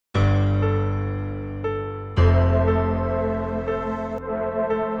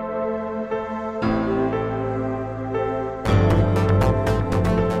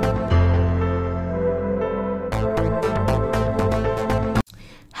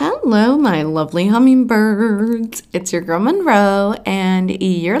Hello, my lovely hummingbirds. It's your girl Monroe, and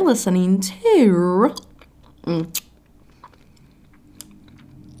you're listening to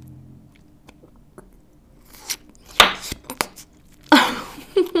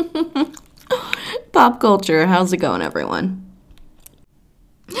Pop Culture. How's it going, everyone?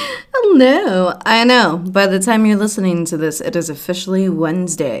 Hello. I know, by the time you're listening to this, it is officially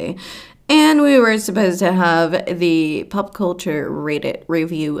Wednesday. And we were supposed to have the pop culture rated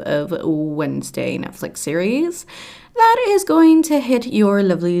review of Wednesday Netflix series that is going to hit your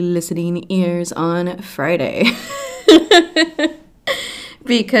lovely listening ears on Friday.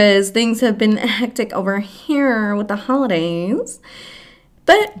 Because things have been hectic over here with the holidays.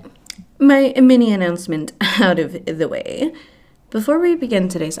 But my mini announcement out of the way. Before we begin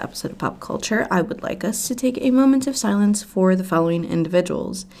today's episode of Pop Culture, I would like us to take a moment of silence for the following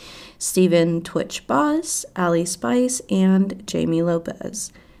individuals: Steven Twitch Boss, Ali Spice, and Jamie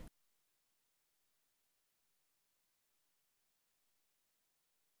Lopez.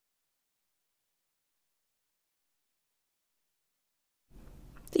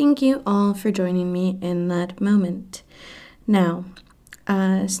 Thank you all for joining me in that moment. Now,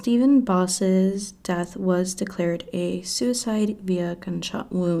 Stephen Boss's death was declared a suicide via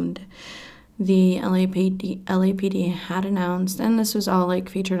gunshot wound. The LAPD had announced, and this was all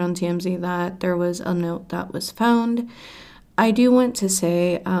featured on TMZ, that there was a note that was found. I do want to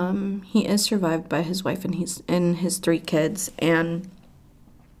say he is survived by his wife and his 3 kids, and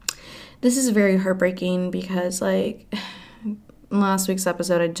this is very heartbreaking because last week's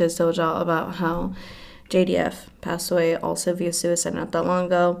episode I just told y'all about how JDF passed away also via suicide not that long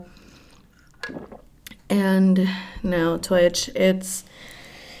ago. And now Twitch,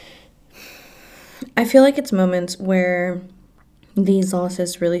 I feel like it's moments where these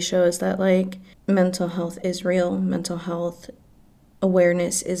losses really show us that mental health is real, mental health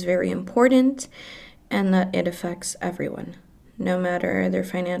awareness is very important, and that it affects everyone, no matter their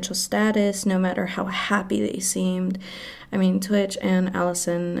financial status, no matter how happy they seemed. I mean, Twitch and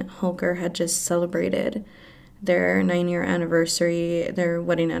Allison Holker had just celebrated their 9-year anniversary, their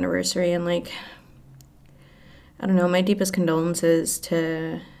wedding anniversary, and I don't know, my deepest condolences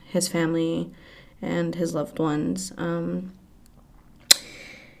to his family and his loved ones. And,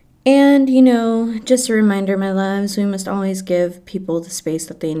 just a reminder, my loves, we must always give people the space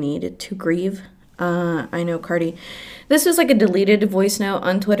that they need to grieve. I know Cardi, this was a deleted voice note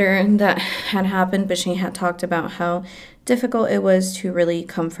on Twitter that had happened, but she had talked about how difficult it was to really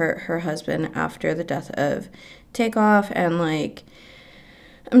comfort her husband after the death of Takeoff, and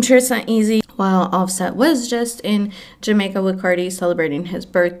I'm sure it's not easy. While Offset was just in Jamaica with Cardi celebrating his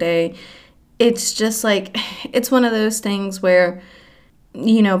birthday, it's just it's one of those things where,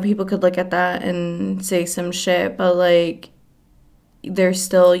 people could look at that and say some shit, but they're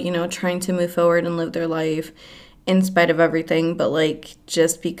still, trying to move forward and live their life in spite of everything. But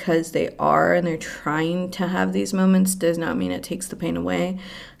just because they are and they're trying to have these moments does not mean it takes the pain away.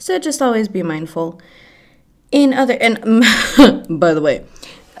 So just always be mindful. And by the way,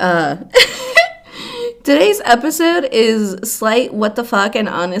 today's episode is slight what the fuck, and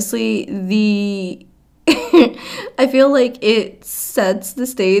honestly, I feel it sets the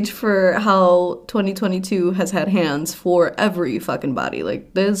stage for how 2022 has had hands for every fucking body.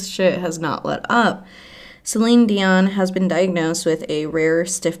 This shit has not let up. Celine Dion has been diagnosed with a rare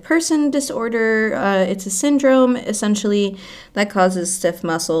stiff person disorder. It's a syndrome, essentially, that causes stiff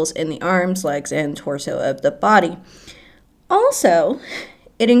muscles in the arms, legs, and torso of the body. Also,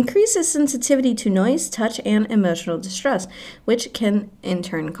 it increases sensitivity to noise, touch, and emotional distress, which can in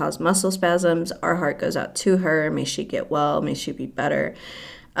turn cause muscle spasms. Our heart goes out to her. May she get well. May she be better.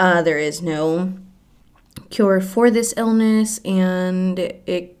 There is no cure for this illness, and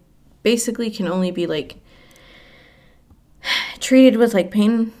it basically can only be treated with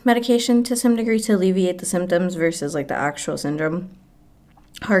pain medication to some degree to alleviate the symptoms versus the actual syndrome.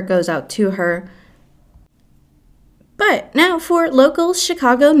 Heart goes out to her. But now for local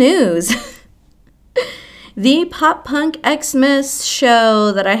Chicago news. The pop punk Xmas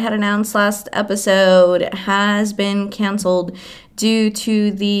show that I had announced last episode has been canceled due to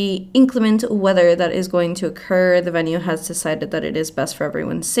the inclement weather that is going to occur. The venue has decided that it is best for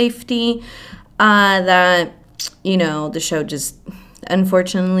everyone's safety, that the show just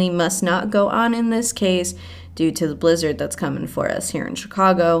unfortunately must not go on in this case due to the blizzard that's coming for us here in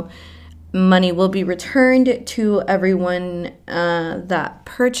Chicago. Money will be returned to everyone that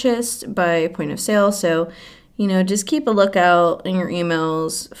purchased by point of sale. So, just keep a lookout in your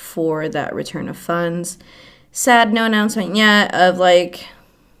emails for that return of funds. Sad, no announcement yet of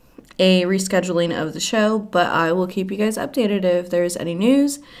a rescheduling of the show, but I will keep you guys updated if there's any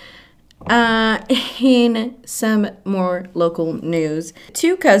news. In some more local news,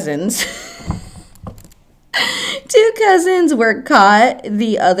 two cousins were caught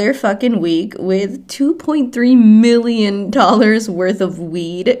the other fucking week with $2.3 million worth of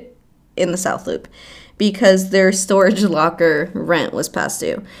weed in the South Loop because their storage locker rent was past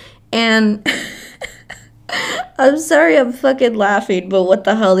due. And I'm sorry I'm fucking laughing, but what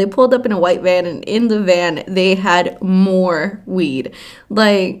the hell? They pulled up in a white van, and in the van they had more weed.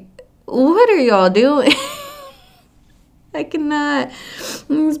 Like, what are y'all doing? I cannot.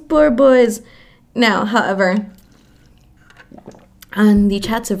 These poor boys. Now, however, on the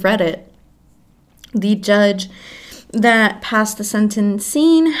chats of Reddit, the judge that passed the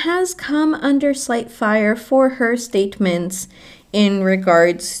sentencing has come under slight fire for her statements in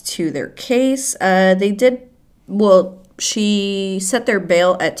regards to their case. She set their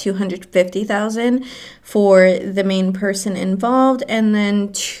bail at $250,000 for the main person involved, and then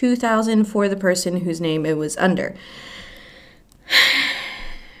 $2,000 for the person whose name it was under.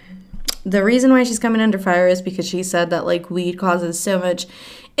 The reason why she's coming under fire is because she said that, like, weed causes so much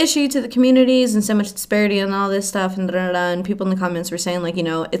issue to the communities and so much disparity and all this stuff, and and people in the comments were saying, like, you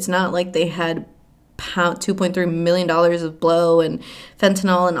know, it's not like they had $2.3 million of blow and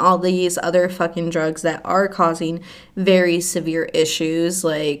fentanyl and all these other fucking drugs that are causing very severe issues.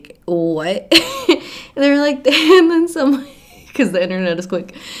 Like, what? And they were like, and then someone, because the internet is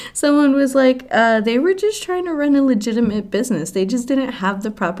quick, someone was like, they were just trying to run a legitimate business. They just didn't have the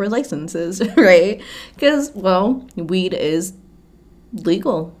proper licenses, right? Because, well, weed is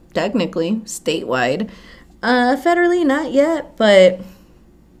legal, technically, statewide. Federally, not yet, but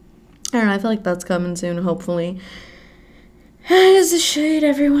I don't know, I feel like that's coming soon, hopefully. As to shade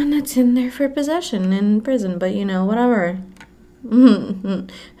everyone that's in there for possession in prison, but you know, whatever. Who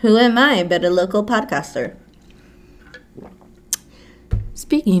am I but a local podcaster?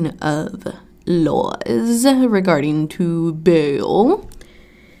 Speaking of laws regarding to bail,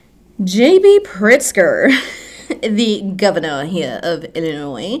 J.B. Pritzker, the governor here of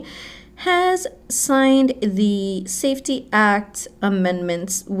Illinois, has signed the Safety Act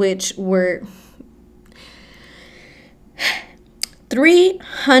amendments, which were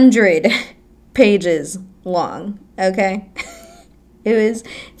 300 pages long, okay? It was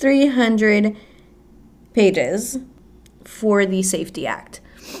 300 pages for the Safety Act.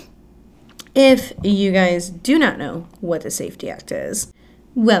 If you guys do not know what the Safety Act is,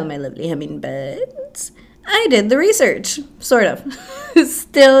 well, my lovely hummingbirds, I did the research, sort of.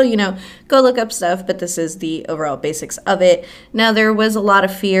 Still, you know, go look up stuff, but this is the overall basics of it. Now, there was a lot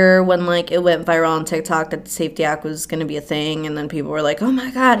of fear when, like, it went viral on TikTok that the Safety Act was going to be a thing, and then people were like, oh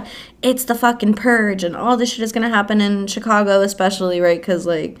my god, it's the fucking purge, and all this shit is going to happen in Chicago especially, right? Because,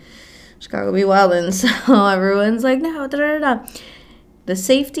 like, Chicago be wildin', so everyone's like, no, da-da-da-da. The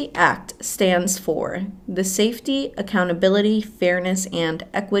Safety Act stands for the Safety, Accountability, Fairness, and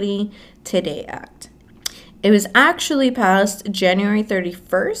Equity Today Act. It was actually passed January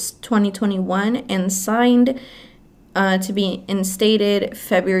 31st, 2021, and signed to be instated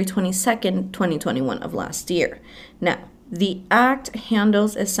February 22nd, 2021 of last year. Now, the act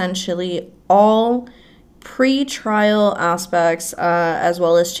handles essentially all pre-trial aspects as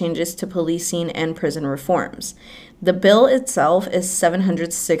well as changes to policing and prison reforms. The bill itself is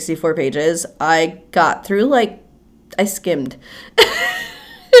 764 pages. I got through, like, I skimmed.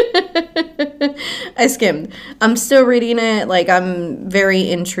 I skimmed. I'm still reading it. Like, I'm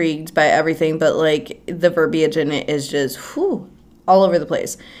very intrigued by everything, but, like, the verbiage in it is just, whew, all over the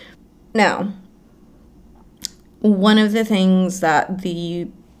place. Now, one of the things that the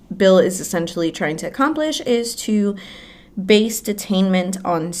bill is essentially trying to accomplish is to base detainment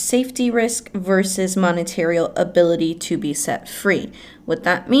on safety risk versus monetary ability to be set free. What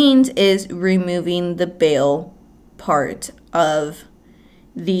that means is removing the bail part of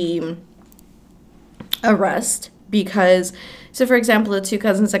the arrest, because, so for example, the two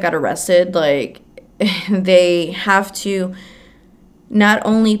cousins that got arrested, like, they have to not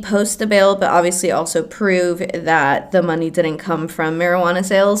only post the bail, but obviously also prove that the money didn't come from marijuana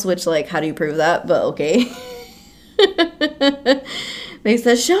sales, which, like, how do you prove that? But okay. They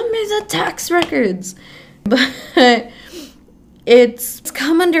said, show me the tax records. But it's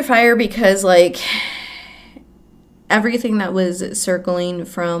come under fire because, like, everything that was circling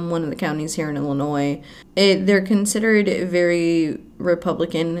from one of the counties here in Illinois, they're considered very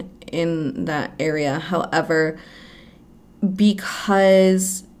Republican in that area. However,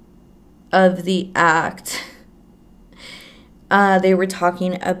 because of the act, they were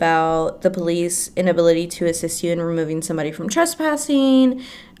talking about the police inability to assist you in removing somebody from trespassing,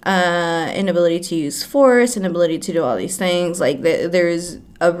 inability to use force, inability to do all these things. Like, there's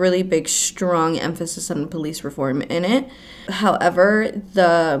a really big, strong emphasis on police reform in it. However,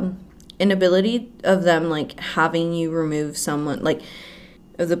 the inability of them, like, having you remove someone, like,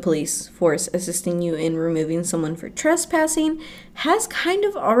 of the police force assisting you in removing someone for trespassing has kind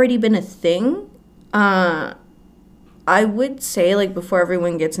of already been a thing. I would say, like, before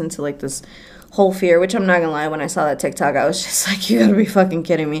everyone gets into, like, this whole fear, which I'm not gonna lie, when I saw that TikTok, I was just like, you gotta be fucking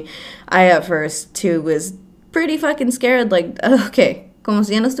kidding me. I, at first, too, was pretty fucking scared, like, okay, como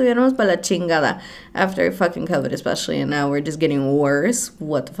si ya no estuviéramos para la chingada after fucking COVID especially, and now we're just getting worse.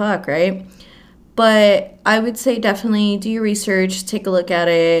 What the fuck, right? But I would say definitely do your research, take a look at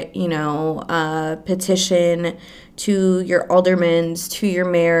it, you know, petition to your aldermans, to your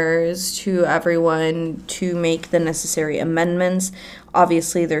mayors, to everyone to make the necessary amendments.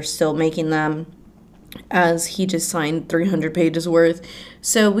 Obviously, they're still making them, as he just signed 300 pages worth.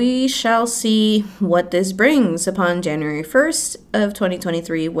 So we shall see what this brings upon January 1st of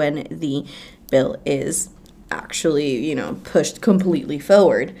 2023 when the bill is actually, you know, pushed completely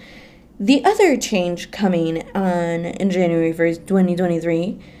forward. The other change coming on in January 1st,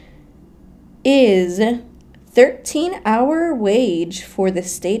 2023 is 13-hour wage for the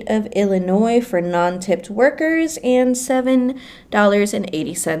state of Illinois for non-tipped workers and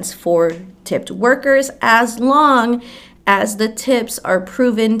 $7.80 for tipped workers, as long as the tips are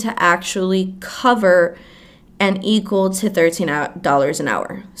proven to actually cover and equal to $13 an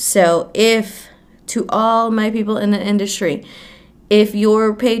hour. So if, to all my people in the industry, if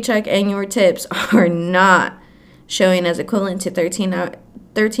your paycheck and your tips are not showing as equivalent to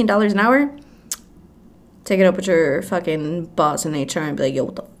 $13 an hour, take it up with your fucking boss in HR and be like, yo,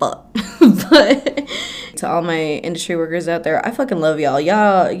 what the fuck? But to all my industry workers out there, I fucking love y'all.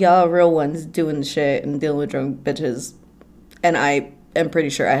 Y'all real ones doing the shit and dealing with drunk bitches. And I am pretty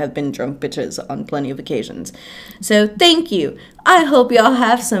sure I have been drunk bitches on plenty of occasions. So thank you. I hope y'all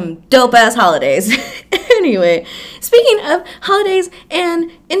have some dope-ass holidays. Anyway, speaking of holidays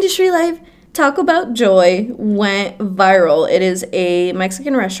and industry life, Taco Bell Joy went viral. It is a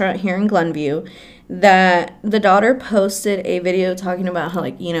Mexican restaurant here in Glenview that the daughter posted a video talking about how,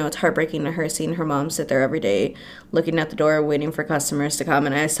 like, you know, it's heartbreaking to her seeing her mom sit there every day looking at the door waiting for customers to come.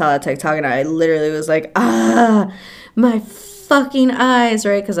 And I saw that TikTok and I literally was like, my fucking eyes,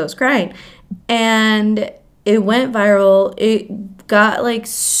 right? Because I was crying. And it went viral. It got, like,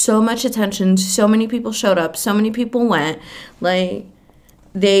 so much attention. So many people showed up. So many people went. Like,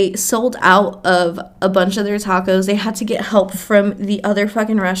 they sold out of a bunch of their tacos. They had to get help from the other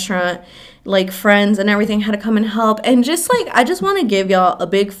fucking restaurant. Like, friends and everything had to come and help. And just, like, I just want to give y'all a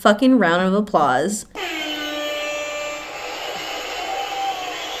big fucking round of applause.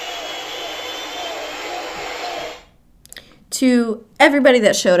 To everybody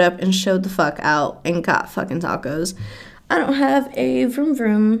that showed up and showed the fuck out and got fucking tacos. I don't have a vroom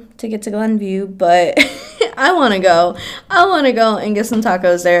vroom to get to Glenview, but I want to go. I want to go and get some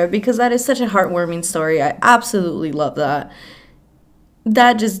tacos there because that is such a heartwarming story. I absolutely love that.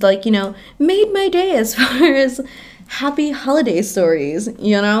 That just, like, you know, made my day as far as happy holiday stories,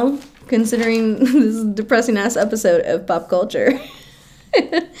 you know, considering this depressing ass episode of pop culture.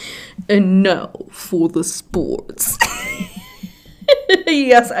 And now for the sports.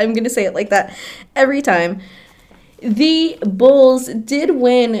 Yes, I'm going to say it like that every time. The Bulls did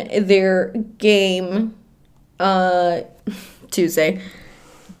win their game Tuesday.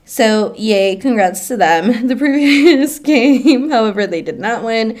 So, yay, congrats to them. The previous game, however, they did not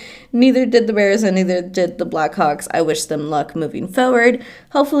win. Neither did the Bears and neither did the Blackhawks. I wish them luck moving forward.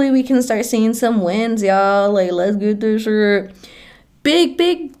 Hopefully we can start seeing some wins, y'all. Like, let's get this shit.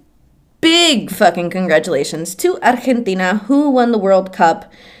 Big fucking congratulations to Argentina, who won the World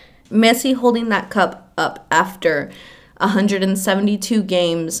Cup. Messi holding that cup up after 172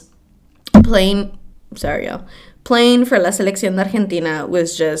 games playing for La Selección de Argentina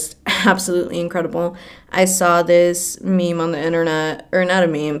was just absolutely incredible. I saw this meme on the internet, or not a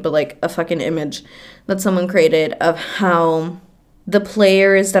meme, but like a fucking image that someone created of how the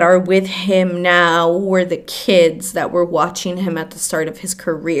players that are with him now were the kids that were watching him at the start of his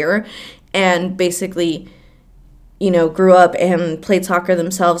career and basically, you know, grew up and played soccer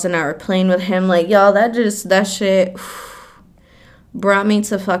themselves and now are playing with him. Like, y'all, that shit brought me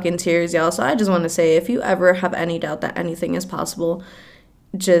to fucking tears, y'all. So I just want to say, if you ever have any doubt that anything is possible,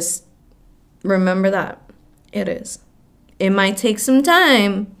 just remember that it is. It might take some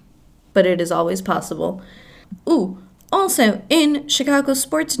time, but it is always possible. Ooh, also in Chicago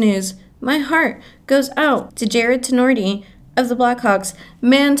sports news, my heart goes out to Jared Tenorti of the Blackhawks.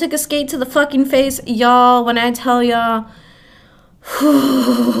 Man took a skate to the fucking face. Y'all, when I tell y'all,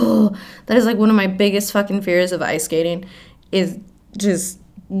 That is like one of my biggest fucking fears of ice skating is just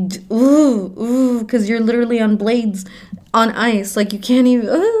because you're literally on blades on ice. Like you can't even,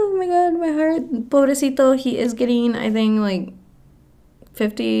 oh my God, my heart. Pobrecito, he is getting, I think, like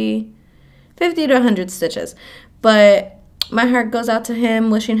 50 to 100 stitches. But my heart goes out to him,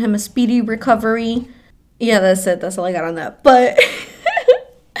 wishing him a speedy recovery. Yeah, that's it. That's all I got on that. But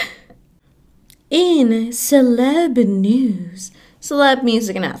in celeb news, celeb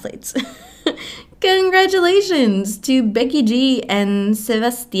music and athletes. Congratulations to Becky G and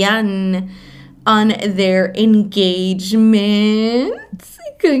Sebastian on their engagement.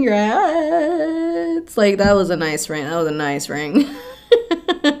 Congrats. Like, that was a nice ring. That was a nice ring.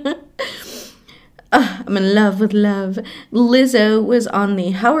 I'm in love with love. Lizzo was on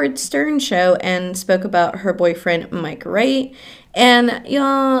the Howard Stern show and spoke about her boyfriend, Mike Wright. And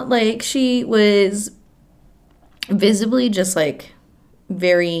y'all, like, she was visibly just, like,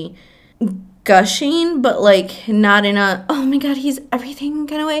 very gushing, but, like, not in a, oh my God, he's everything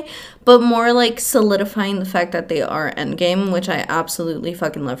kind of way, but more, like, solidifying the fact that they are endgame, which I absolutely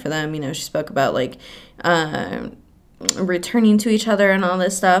fucking love for them. You know, she spoke about, like, returning to each other and all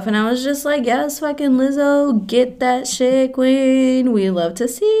this stuff, and I was just like, yes, fucking Lizzo, get that shit, queen. We love to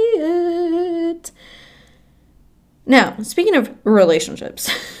see it. Now, speaking of relationships,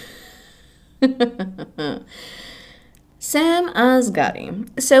 Sam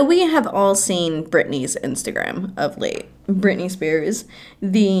Asghari. So we have all seen Britney's Instagram of late. Britney Spears,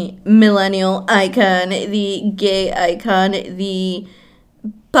 the millennial icon, the gay icon, the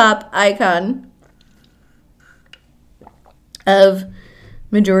pop icon of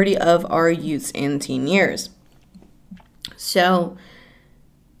majority of our youths and teen years. So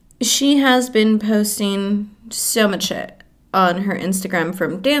she has been posting so much shit on her Instagram,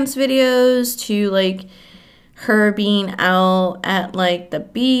 from dance videos to like her being out at like the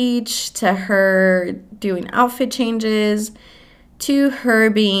beach, to her doing outfit changes, to her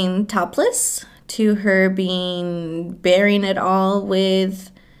being topless, to her being bearing it all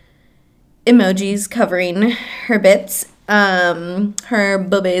with emojis covering her bits, her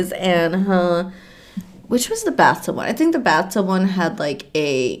boobies, and her, which was the bathtub one? I think the bathtub one had like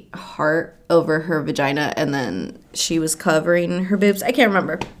a heart over her vagina, and then she was covering her boobs. I can't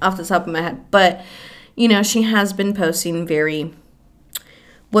remember off the top of my head, but you know, she has been posting very,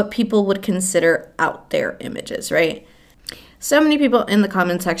 what people would consider out there images, right? So many people in the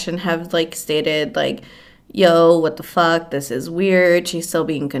comment section have like stated like, yo, what the fuck? This is weird. She's still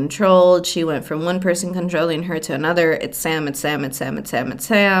being controlled. She went from one person controlling her to another. It's Sam, it's Sam, it's Sam, it's Sam, it's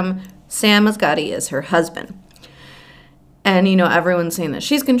Sam. Sam Asghari is her husband. And, you know, everyone's saying that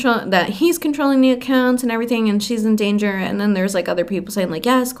he's controlling the accounts and everything, and she's in danger. And then there's, like, other people saying, like,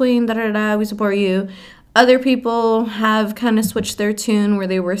 yes, queen, da-da-da, we support you. Other people have kind of switched their tune, where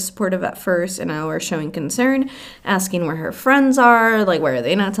they were supportive at first and now are showing concern, asking where her friends are, like, why are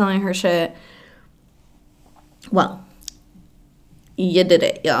they not telling her shit? Well, you did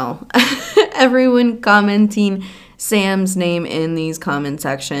it, y'all. Everyone commenting Sam's name in these comment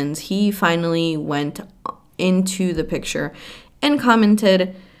sections. He finally went into the picture and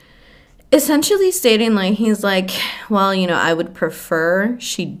commented, essentially stating like, he's like, well, you know, I would prefer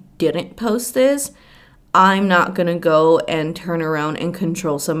she didn't post this. I'm not gonna go and turn around and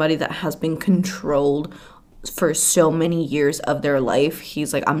control somebody that has been controlled for so many years of their life.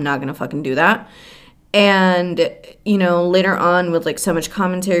 He's like, I'm not gonna fucking do that. And, you know, later on with like so much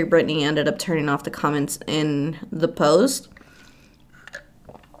commentary, Britney ended up turning off the comments in the post.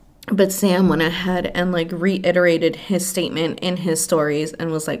 But Sam went ahead and like reiterated his statement in his stories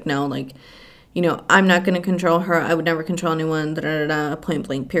and was like, no, like, you know, I'm not going to control her. I would never control anyone, point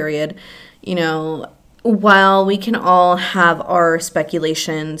blank, period. You know, while we can all have our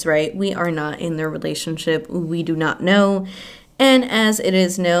speculations, right? We are not in their relationship. We do not know. And as it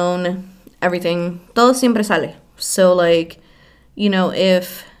is known, everything, todo siempre sale. So like, you know,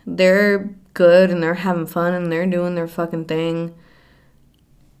 if they're good and they're having fun and they're doing their fucking thing,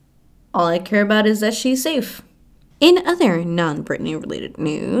 all I care about is that she's safe. In other non-Britney related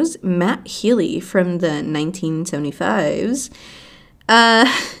news, Matt Healy from the 1975s,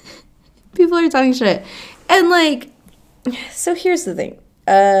 people are talking shit. And like, so here's the thing.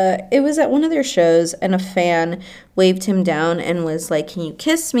 It was at one of their shows and a fan waved him down and was like, can you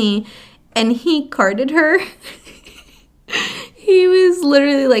kiss me? And he carded her. He was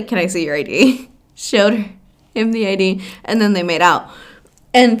literally like, can I see your ID? Showed him the ID, and then they made out.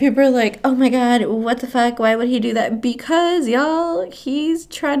 And people are like, oh my God, what the fuck? Why would he do that? Because, y'all, he's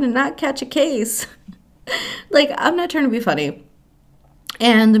trying to not catch a case. Like, I'm not trying to be funny.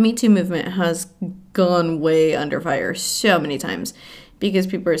 And the Me Too movement has gone way under fire so many times because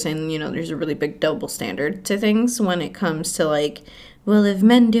people are saying, you know, there's a really big double standard to things when it comes to like, well, if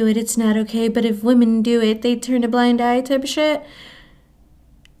men do it, it's not okay, but if women do it, they turn a blind eye type of shit.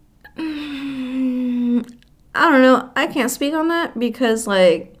 I don't know. I can't speak on that because,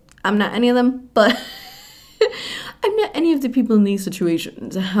 like, I'm not any of them, but I'm not any of the people in these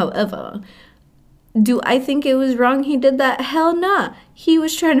situations. However, do I think it was wrong he did that? Hell nah. He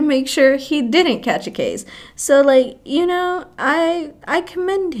was trying to make sure he didn't catch a case. So, like, you know, I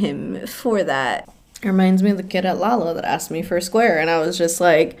commend him for that. It reminds me of the kid at Lala that asked me for a square, and I was just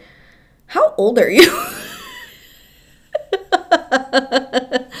like, how old are you?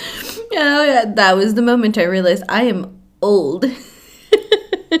 Yeah, that was the moment I realized I am old.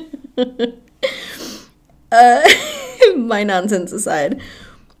 My nonsense aside,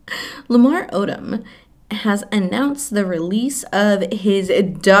 Lamar Odom has announced the release of his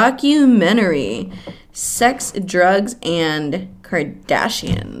documentary, Sex, Drugs, and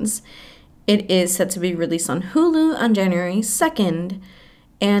Kardashians. It is set to be released on Hulu on January 2nd.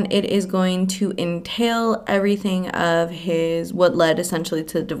 And it is going to entail everything of what led essentially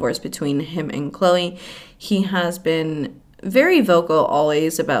to the divorce between him and Khloe. He has been very vocal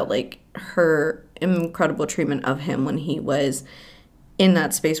always about like her incredible treatment of him when he was in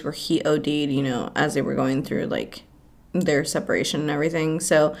that space where he OD'd, you know, as they were going through like their separation and everything.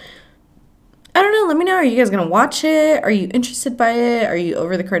 So I don't know. Let me know. Are you guys going to watch it? Are you interested by it? Are you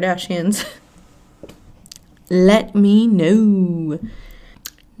over the Kardashians? Let me know.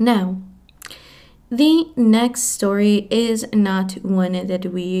 Now, the next story is not one that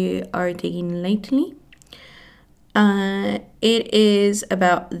we are taking lightly. It is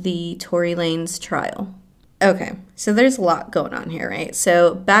about the Tory Lanez trial. Okay, so there's a lot going on here, right?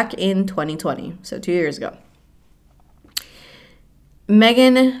 So back in 2020, so 2 years ago,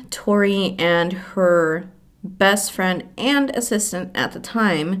 Megan, Tory, and her best friend and assistant at the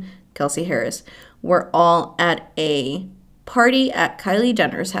time, Kelsey Harris, were all at a party at Kylie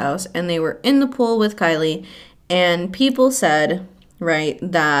Jenner's house, and they were in the pool with Kylie, and people said, right,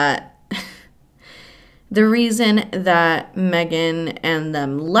 that the reason that Megan and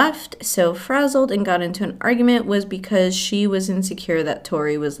them left so frazzled and got into an argument was because she was insecure that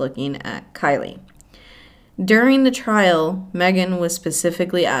Tory was looking at Kylie. During the trial, Megan was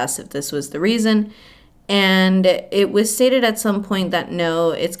specifically asked if this was the reason, and it was stated at some point that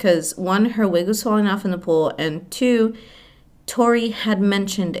no, it's because, one, her wig was falling off in the pool, and two, Tory had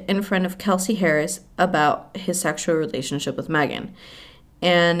mentioned in front of Kelsey Harris about his sexual relationship with Megan.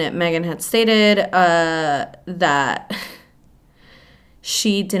 And Megan had stated that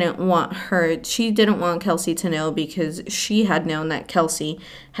she didn't want Kelsey to know because she had known that Kelsey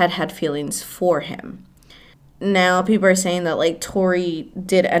had feelings for him. Now people are saying that like Tory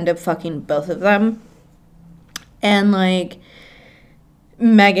did end up fucking both of them. And like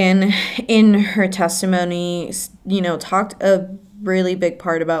Megan, in her testimony, you know, talked a really big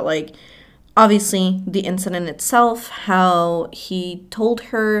part about, like, obviously the incident itself, how he told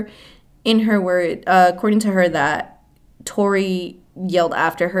her in her word, according to her, that Tory yelled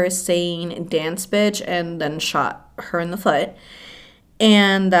after her saying, "Dance, bitch," and then shot her in the foot.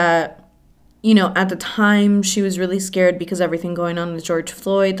 And that, you know, at the time she was really scared because everything going on with George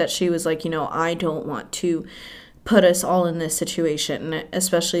Floyd, that she was like, you know, I don't want to put us all in this situation,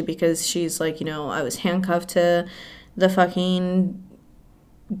 especially because she's like, you know, I was handcuffed to the fucking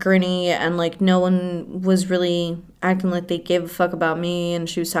gurney and like no one was really acting like they gave a fuck about me. And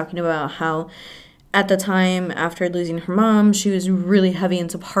she was talking about how at the time after losing her mom, she was really heavy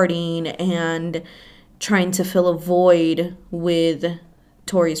into partying and trying to fill a void with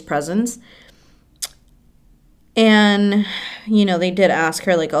Tory's presence. And, you know, they did ask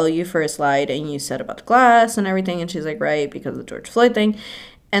her, like, oh, you first lied and you said about the glass and everything. And she's like, right, because of the George Floyd thing.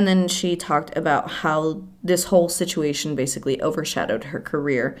 And then she talked about how this whole situation basically overshadowed her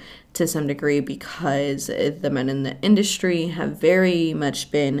career to some degree because the men in the industry have very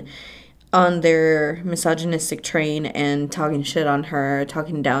much been on their misogynistic train and talking shit on her,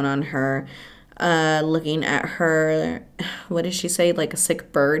 talking down on her, looking at her, what did she say, like a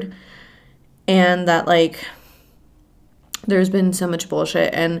sick bird. And that, like, there's been so much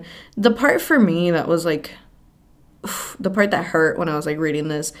bullshit. And the part for me that was like, the part that hurt when I was like reading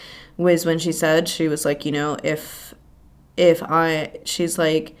this was when she said, she was like, you know, she's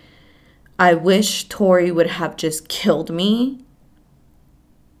like, I wish Tory would have just killed me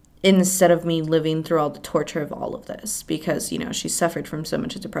instead of me living through all the torture of all of this, because, you know, she suffered from so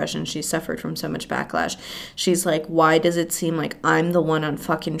much depression. She suffered from so much backlash. She's like, why does it seem like I'm the one on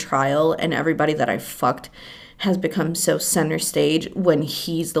fucking trial and everybody that I fucked has become so center stage when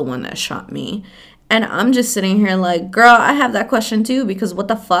he's the one that shot me? And I'm just sitting here like, girl, I have that question too, because what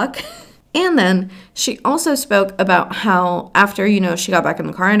the fuck? And then she also spoke about how after, she got back in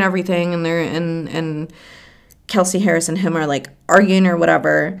the car and everything, and Kelsey Harris and him are like arguing or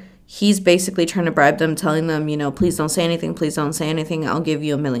whatever. He's basically trying to bribe them, telling them, please don't say anything. Please don't say anything. I'll give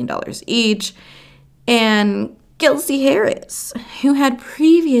you $1 million each. And Kelsey Harris, who had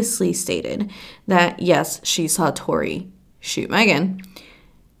previously stated that, yes, she saw Tory shoot Megan,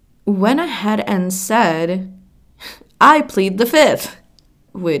 went ahead and said, I plead the fifth,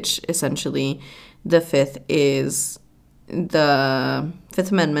 which essentially the fifth is the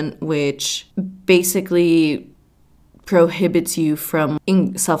Fifth Amendment, which basically prohibits you from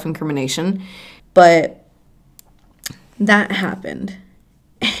self-incrimination. But that happened.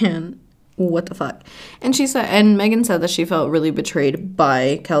 And what the fuck? And she said, and Megan said that she felt really betrayed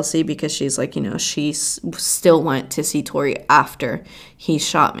by Kelsey because she's like, she still went to see Tory after he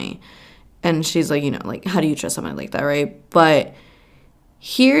shot me. And she's like, like, how do you trust somebody like that, right? But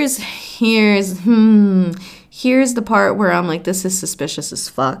here's the part where I'm like, this is suspicious as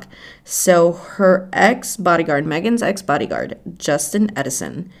fuck. So her ex-bodyguard, Megan's ex-bodyguard, Justin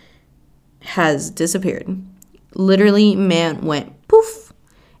Edison, has disappeared. Literally, man went poof,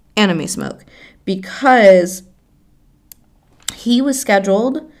 anime smoke, because he was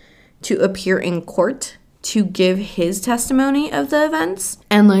scheduled to appear in court to give his testimony of the events,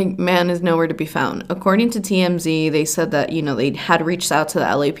 and like, man is nowhere to be found. According to TMZ, they said that, they had reached out to the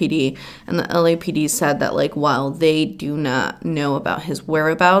LAPD, and the LAPD said that, like, while they do not know about his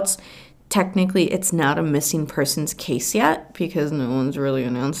whereabouts, technically it's not a missing persons case yet because no one's really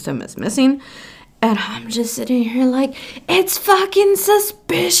announced him as missing. And I'm just sitting here like, it's fucking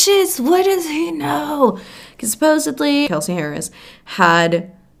suspicious. What does he know? Because supposedly Kelsey Harris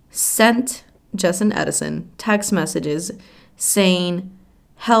had sent Justin Edison text messages saying,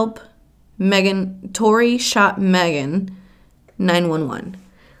 help, Megan, Tory shot Megan, 911.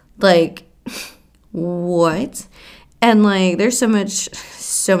 Like, what? And like, there's so much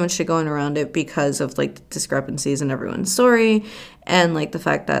shit going around it because of like the discrepancies in everyone's story, and like the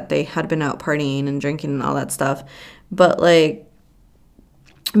fact that they had been out partying and drinking and all that stuff. But like,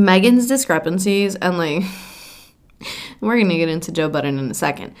 Megan's discrepancies, and like, we're going to get into Joe Budden in a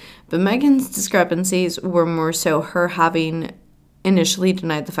second, but Megan's discrepancies were more so her having initially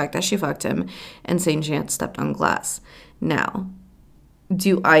denied the fact that she fucked him and saying she had stepped on glass. Now,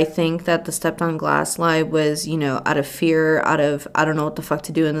 do I think that the stepped on glass lie was, out of fear, out of, I don't know what the fuck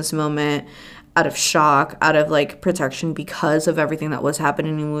to do in this moment, out of shock, out of like protection because of everything that was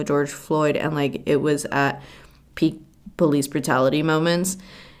happening with George Floyd, and like it was at peak police brutality moments?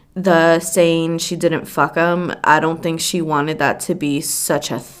 The saying she didn't fuck him, I don't think she wanted that to be such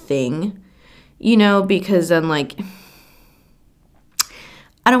a thing, because then like,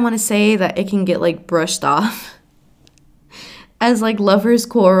 I don't want to say that it can get like brushed off as like lovers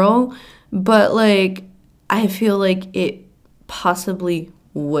quarrel, but like, I feel like it possibly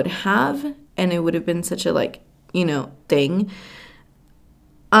would have, and it would have been such a like, thing.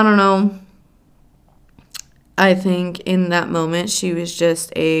 I don't know. I think in that moment, she was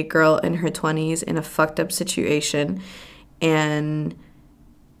just a girl in her 20s in a fucked up situation, and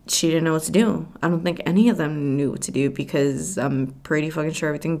she didn't know what to do. I don't think any of them knew what to do because I'm pretty fucking sure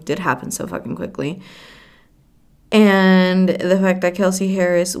everything did happen so fucking quickly. And the fact that Kelsey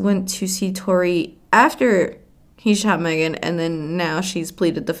Harris went to see Tory after he shot Megan, and then now she's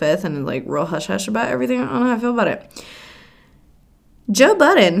pleaded the fifth and is like real hush-hush about everything. I don't know how I feel about it. Joe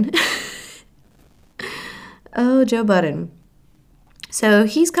Budden. Oh, Joe Budden. So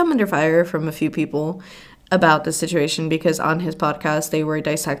he's come under fire from a few people about the situation because on his podcast, they were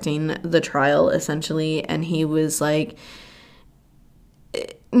dissecting the trial, essentially, and he was like,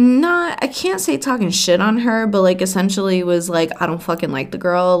 I can't say talking shit on her, but like essentially was like, I don't fucking like the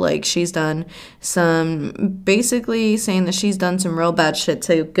girl. Like, she's done basically saying that she's done some real bad shit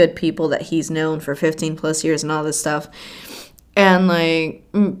to good people that he's known for 15 plus years and all this stuff. And like,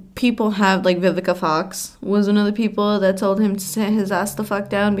 people have, like, Vivica Fox was one of the people that told him to sit his ass the fuck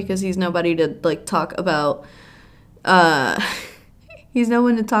down because he's nobody to like talk about, he's no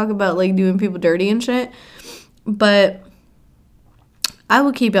one to talk about like doing people dirty and shit. But I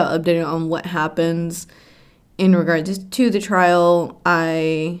will keep y'all updated on what happens in regards to the trial.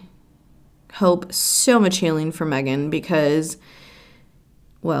 I hope so much healing for Megan because,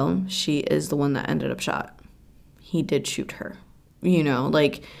 well, she is the one that ended up shot. He did shoot her.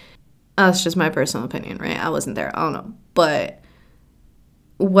 Like, that's just my personal opinion, right? I wasn't there. I don't know. But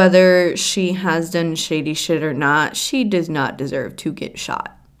whether she has done shady shit or not, she does not deserve to get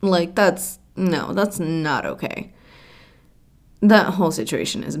shot. Like, that's not okay. that whole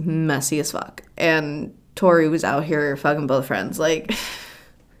situation is messy as fuck. And Tori was out here fucking both friends. Like,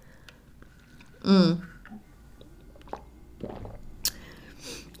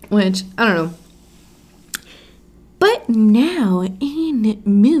 which, I don't know. But now, in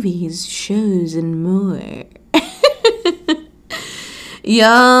movies, shows, and more.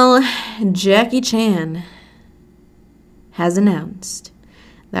 Y'all, Jackie Chan has announced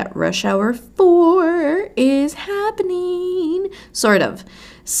that Rush Hour 4 is happening. Sort of.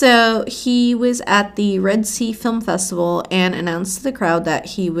 So he was at the Red Sea Film Festival and announced to the crowd that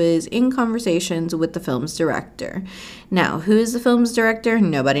he was in conversations with the film's director. Now, who is the film's director?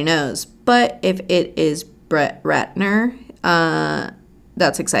 Nobody knows. But if it is Brett Ratner,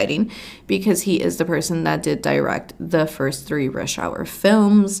 that's exciting because he is the person that did direct the first 3 Rush Hour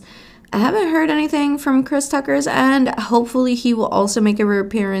films. I haven't heard anything from Chris Tucker's end. Hopefully he will also make a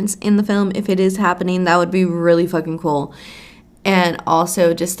reappearance in the film if it is happening. That would be really fucking cool. And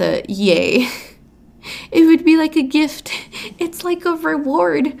also just a yay. It would be like a gift. It's like a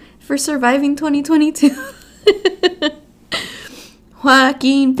reward for surviving 2022.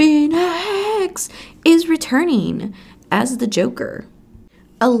 Joaquin Phoenix is returning as the Joker.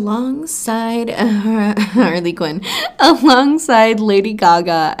 Alongside Harley Quinn. Alongside Lady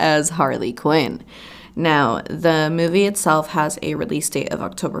Gaga as Harley Quinn. Now, the movie itself has a release date of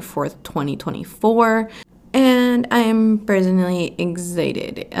October 4th, 2024. And I am personally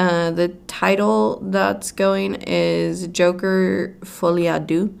excited. The title that's going is Joker Folie à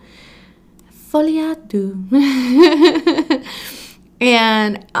Deux. Folie à Deux.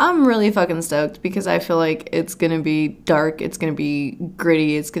 And I'm really fucking stoked because I feel like it's going to be dark, it's going to be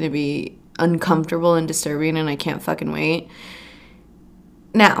gritty, it's going to be uncomfortable and disturbing, and I can't fucking wait.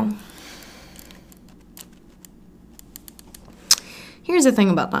 Now, here's the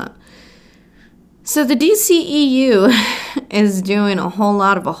thing about that. So the DCEU is doing a whole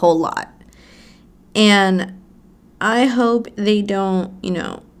lot of a whole lot. And I hope they don't,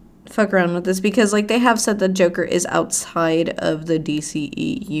 fuck around with this because, like, they have said the Joker is outside of the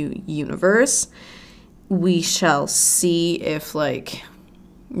DCEU universe. We shall see if, like,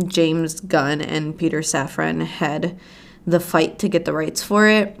 James Gunn and Peter Safran had the fight to get the rights for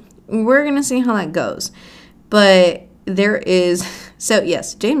it. We're going to see how that goes. But there is... So,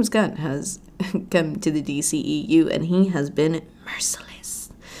 yes, James Gunn has come to the DCEU and he has been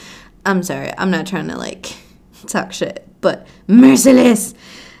merciless. I'm sorry, I'm not trying to, like, talk shit, but merciless!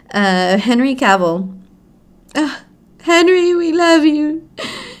 Henry Cavill. Henry, we love you.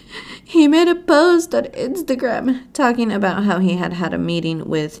 He made a post on Instagram talking about how he had had a meeting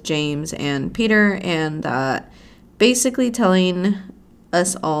with James and Peter and basically telling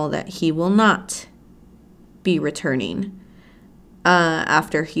us all that he will not be returning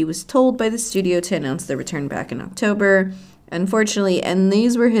after he was told by the studio to announce the return back in October. Unfortunately, and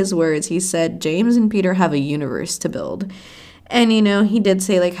these were his words, he said, James and Peter have a universe to build. And, he did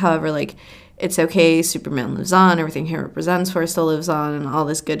say, like, however, like, it's okay, Superman lives on, everything he represents for still lives on, and all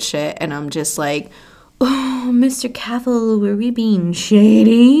this good shit. And I'm just like, oh, Mr. Cavill, were we being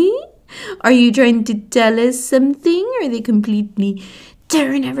shady? Are you trying to tell us something? Or are they completely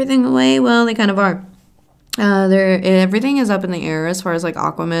tearing everything away? Well, they kind of are. Everything is up in the air as far as, like,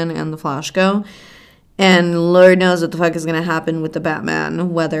 Aquaman and The Flash go. And Lord knows what the fuck is going to happen with the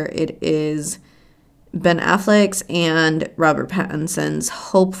Batman, whether it is Ben Affleck's and Robert Pattinson's.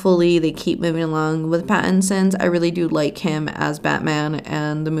 Hopefully they keep moving along with Pattinson's. I really do like him as Batman,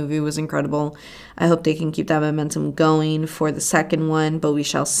 and the movie was incredible. I hope they can keep that momentum going for the second one, but we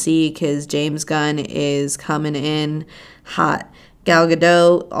shall see because James Gunn is coming in hot. Gal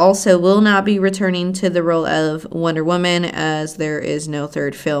Gadot also will not be returning to the role of Wonder Woman as there is no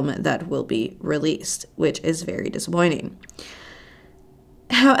third film that will be released, which is very disappointing.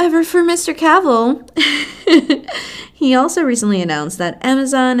 However, for Mr. Cavill, he also recently announced that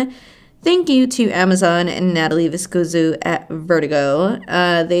Amazon, thank you to Amazon and Natalie Viscoso at Vertigo,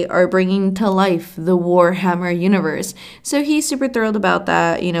 they are bringing to life the Warhammer universe. So he's super thrilled about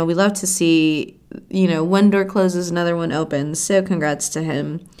that. We love to see, one door closes, another one opens. So congrats to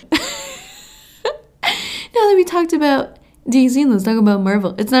him. Now that we talked about DC, let's talk about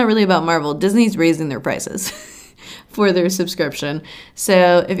Marvel. It's not really about Marvel. Disney's raising their prices for their subscription.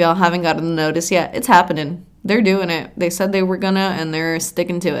 So if y'all haven't gotten the notice yet, it's happening. They're doing it. They said they were gonna, and they're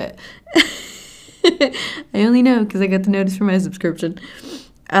sticking to it. I only know because I got the notice for my subscription.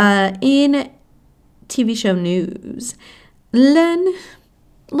 In TV show news, Len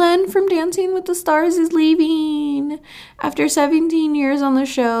Len from Dancing with the Stars is leaving. After 17 years on the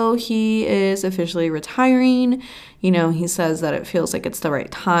show, he is officially retiring. You know, he says that it feels like it's the right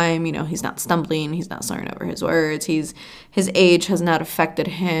time. You know, he's not stumbling. He's not slurring over his words. His age has not affected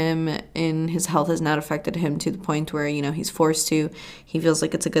him, and his health has not affected him to the point where, you know, he's forced to. He feels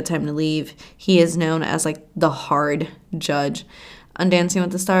like it's a good time to leave. He is known as, like, the hard judge on Dancing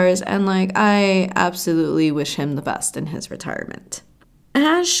with the Stars, and, like, I absolutely wish him the best in his retirement.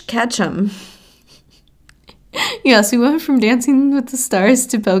 Ash Ketchum. Yes, we went from Dancing with the Stars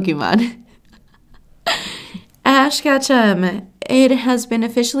to Pokemon. Ash Ketchum. It has been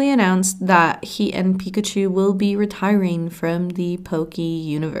officially announced that he and Pikachu will be retiring from the Poke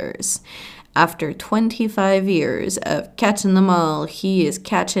universe. After 25 years of catching them all, he is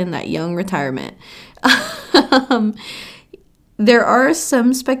catching that young retirement. There are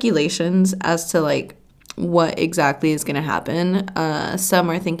some speculations as to, like, what exactly is going to happen.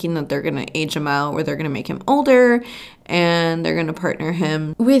 Some are thinking that they're going to age him out, or they're going to make him older, and they're going to partner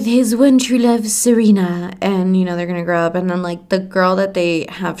him with his one true love, Serena, and, you know, they're going to grow up. And then, like, the girl that they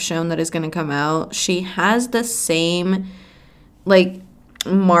have shown that is going to come out, she has the same, like,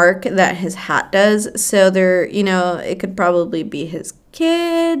 mark that his hat does, so they're, you know, it could probably be his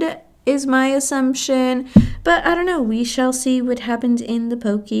kid, is my assumption, but I don't know. We shall see what happens in the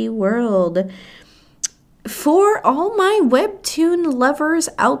Poke world. For all my webtoon lovers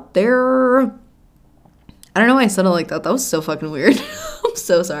out there, I don't know why I said it like that. That was so fucking weird. I'm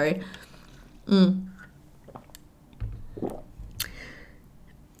so sorry.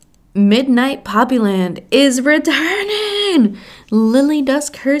 Midnight Poppyland is returning. Lily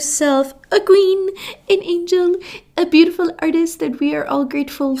Dusk herself, a queen, an angel, a beautiful artist that we are all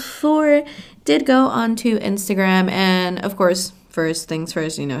grateful for, did go onto Instagram, and of course, first things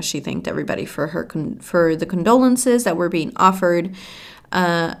first, you know, she thanked everybody for the condolences that were being offered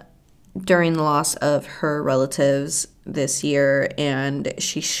during the loss of her relatives this year, and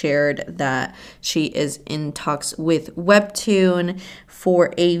she shared that she is in talks with Webtoon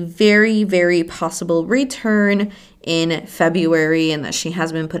for a very, very possible return in February, and that she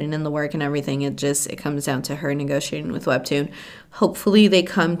has been putting in the work and everything. It comes down to her negotiating with Webtoon. Hopefully they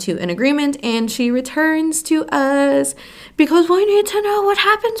come to an agreement and she returns to us, because we need to know what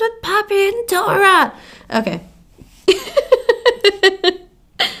happens with Poppy and Dora. Okay.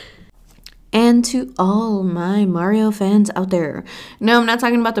 And to all my Mario fans out there, no, I'm not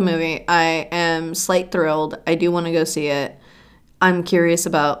talking about the movie. I am slight thrilled. I do want to go see it. I'm curious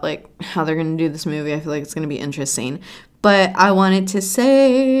about, like, how they're going to do this movie. I feel like it's going to be interesting. But I wanted to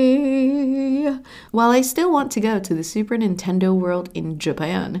say, while I still want to go to the Super Nintendo World in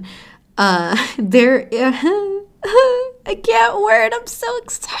Japan, I can't wait. I'm so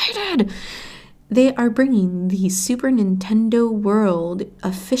excited. They are bringing the Super Nintendo World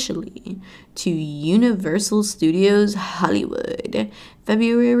officially to Universal Studios Hollywood,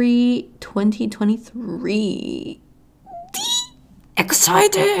 February 2023.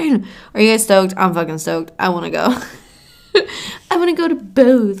 Exciting! Are you guys stoked? I'm fucking stoked. I want to go. I want to go to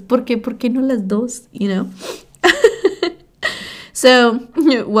both. ¿Por qué no las dos? You know? So,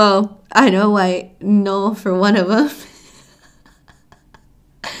 well, I know why no for one of them.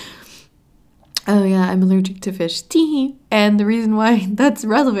 Oh yeah, I'm allergic to fish. And the reason why that's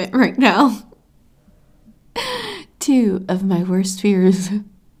relevant right now. 2 of my worst fears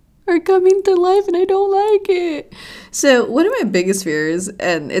are coming to life, and I don't like it. So one of my biggest fears,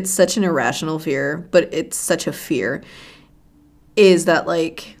 and it's such an irrational fear, but it's such a fear, is that,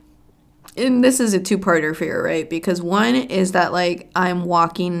 like, and this is a two-parter fear, right? Because one is that, like, I'm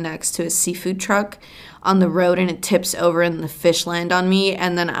walking next to a seafood truck on the road and it tips over and the fish land on me,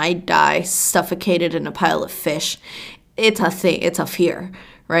 and then I die suffocated in a pile of fish. It's a thing. It's a fear,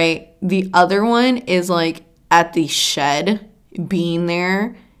 right? The other one is, like, at the shed, being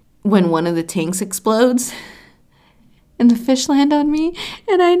there when one of the tanks explodes and the fish land on me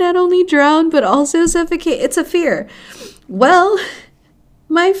and I not only drown but also suffocate. It's a fear. Well,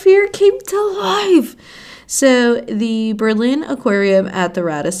 my fear came to life. So the Berlin Aquarium at the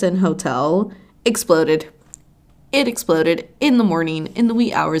Radisson Hotel exploded. It exploded in the morning, in the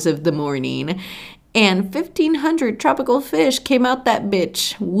wee hours of the morning. And 1,500 tropical fish came out that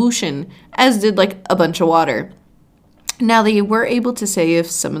bitch, whooshing, as did, like, a bunch of water. Now, they were able to save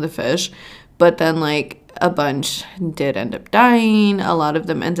some of the fish, but then, like, a bunch did end up dying. A lot of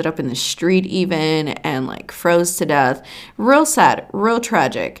them ended up in the street even and, like, froze to death. Real sad, real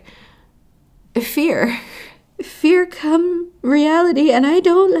tragic. Fear come reality, and I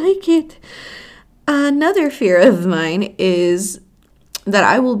don't like it. Another fear of mine is that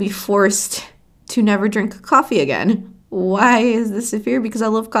I will be forced to never drink coffee again. Why is this a fear? Because I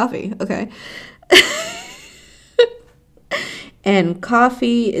love coffee, okay? And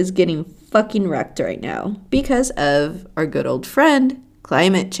coffee is getting fucking wrecked right now because of our good old friend,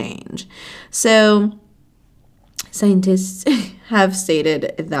 climate change. So scientists have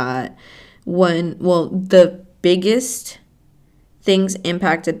stated that the biggest things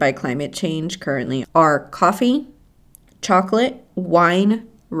impacted by climate change currently are coffee, chocolate, wine,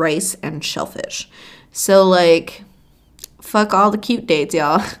 rice, and shellfish. So, like, fuck all the cute dates,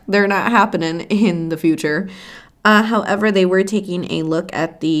 y'all. They're not happening in the future. However, they were taking a look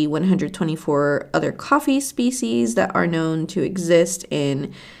at the 124 other coffee species that are known to exist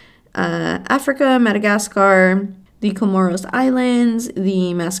in Africa, Madagascar, the Comoros Islands,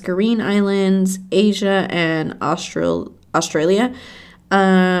 the Mascarene Islands, Asia, and Australia.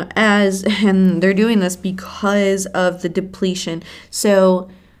 And they're doing this because of the depletion. So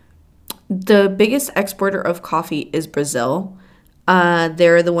the biggest exporter of coffee is Brazil.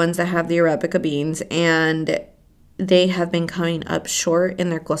 They're the ones that have the Arabica beans, and they have been coming up short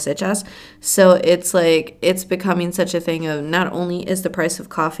in their cosechas. So it's like, it's becoming such a thing of not only is the price of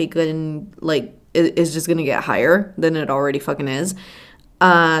coffee good and like is just going to get higher than it already fucking is,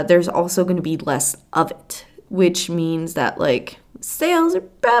 there's also going to be less of it, which means that like sales are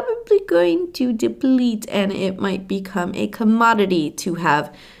probably going to deplete and it might become a commodity to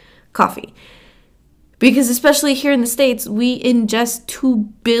have coffee. Because especially here in the States, we ingest 2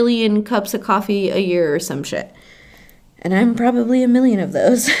 billion cups of coffee a year or some shit. And I'm probably a million of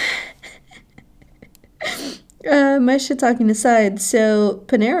those. My shit talking aside, so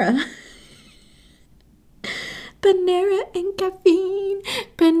Panera. Panera and caffeine.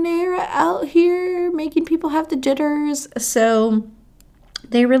 Panera out here making people have the jitters. So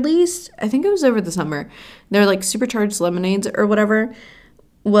they released, I think it was over the summer, they're like supercharged lemonades or whatever.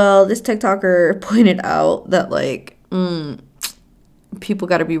 Well, this TikToker pointed out that like, people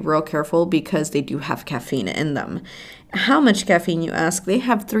got to be real careful because they do have caffeine in them. How much caffeine, you ask? They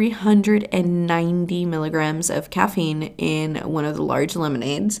have 390 milligrams of caffeine in one of the large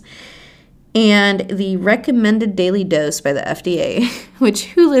lemonades. And the recommended daily dose by the FDA, which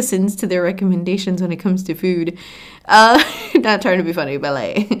who listens to their recommendations when it comes to food? Not trying to be funny, but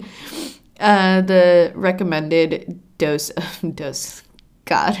like, the recommended dose,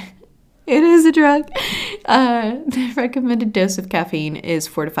 God, it is a drug. The recommended dose of caffeine is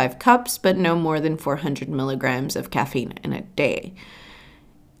 4 to 5 cups, but no more than 400 milligrams of caffeine in a day.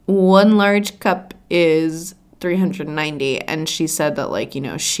 One large cup is 390, and she said that, like, you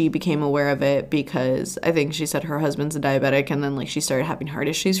know, she became aware of it because I think she said her husband's a diabetic, and then, like, she started having heart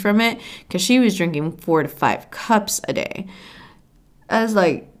issues from it because she was drinking 4 to 5 cups a day. That's,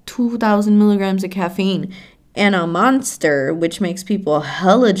 like, 2,000 milligrams of caffeine. And a Monster, which makes people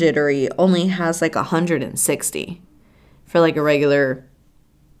hella jittery, only has like 160 for like a regular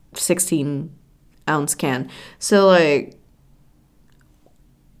 16-ounce can. So like,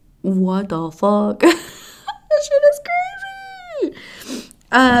 what the fuck? That shit is crazy.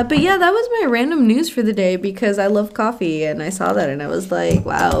 But yeah, that was my random news for the day because I love coffee and I saw that and I was like,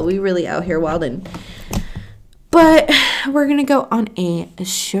 wow, we really out here wildin'. But we're going to go on a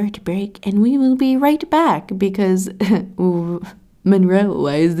short break and we will be right back because, Monroe,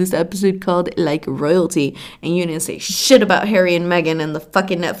 why is this episode called Like Royalty? And you didn't say shit about Harry and Meghan and the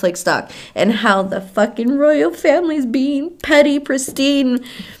fucking Netflix doc and how the fucking royal family's being petty, pristine.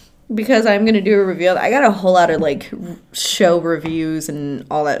 Because I'm going to do a review. I got a whole lot of like show reviews and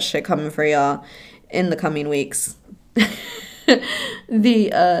all that shit coming for y'all in the coming weeks.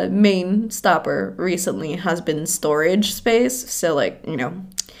 The main stopper recently has been storage space. So, like, you know,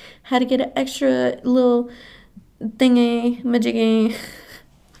 had to get an extra little thingy, majiggy.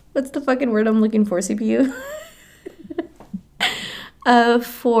 What's the fucking word I'm looking for? CPU?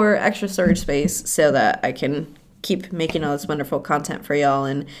 For extra storage space so that I can keep making all this wonderful content for y'all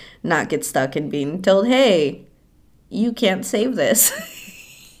and not get stuck in being told, hey, you can't save this.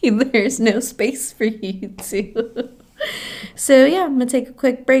 There's no space for you to. So yeah, I'm gonna take a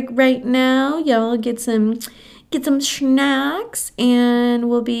quick break right now. Y'all get some snacks, and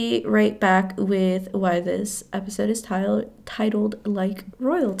we'll be right back with why this episode is titled Like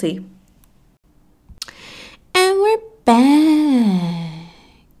Royalty. And we're back.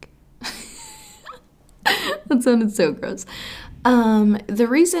 That sounded so gross. The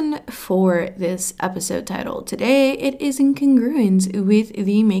reason for this episode title today, it is in congruence with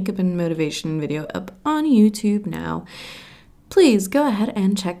the makeup and motivation video up on YouTube now. Please go ahead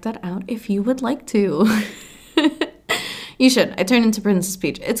and check that out if you would like to. You should. I turned into Princess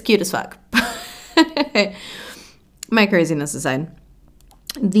Peach. It's cute as fuck. My craziness aside.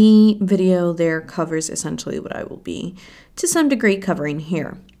 The video there covers essentially what I will be, to some degree, covering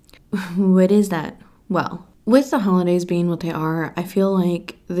here. What is that? Well, with the holidays being what they are, I feel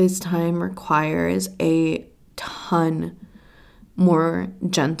like this time requires a ton more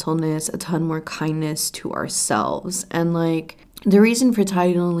gentleness, a ton more kindness to ourselves. And like, the reason for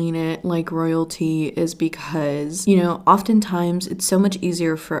titling it like royalty is because, you know, oftentimes it's so much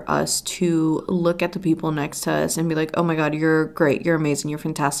easier for us to look at the people next to us and be like, oh my God, you're great, you're amazing, you're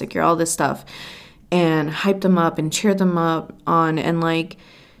fantastic, you're all this stuff, and hype them up and cheer them up on and like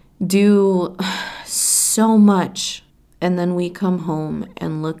do so much. And then we come home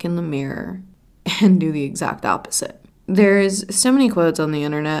and look in the mirror and do the exact opposite. There's so many quotes on the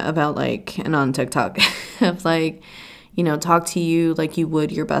internet about like, and on TikTok, of like, you know, talk to you like you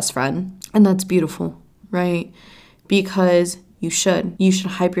would your best friend. And that's beautiful, right? Because you should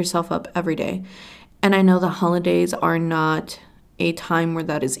hype yourself up every day. And I know the holidays are not a time where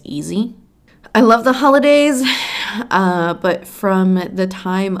that is easy. I love the holidays, but from the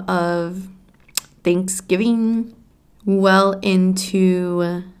time of Thanksgiving well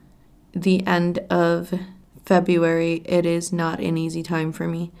into the end of February, it is not an easy time for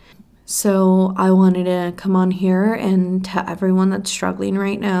me. So I wanted to come on here, and to everyone that's struggling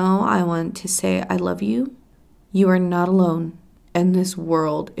right now, I want to say I love you. You are not alone, and this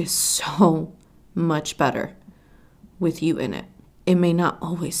world is so much better with you in it. It may not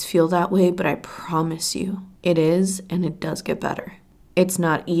always feel that way, but I promise you it is, and it does get better. It's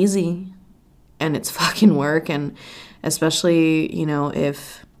not easy, and it's fucking work, and especially, you know,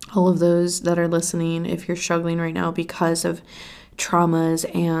 if all of those that are listening, if you're struggling right now because of traumas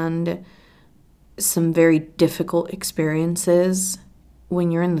and some very difficult experiences,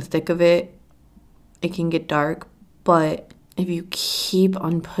 when you're in the thick of it, it can get dark, but if you keep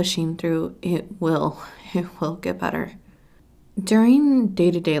on pushing through, it will get better. During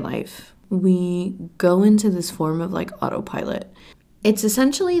day-to-day life, we go into this form of like autopilot. It's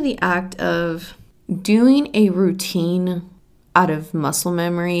essentially the act of doing a routine out of muscle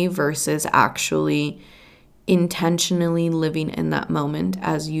memory versus actually intentionally living in that moment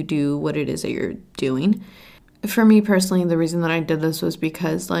as you do what it is that you're doing. For me personally, the reason that I did this was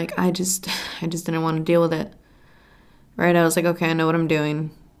because like I just didn't want to deal with it. Right? I was like, okay, I know what I'm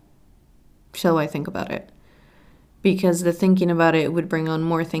doing. Shall I think about it? Because the thinking about it would bring on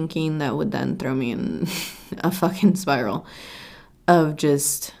more thinking that would then throw me in a fucking spiral of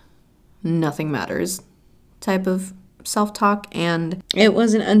just nothing matters type of self-talk. And it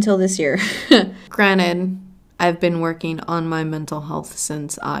wasn't until this year. Granted, I've been working on my mental health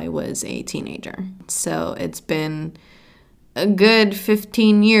since I was a teenager. So it's been a good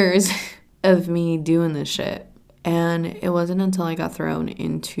 15 years of me doing this shit. And it wasn't until I got thrown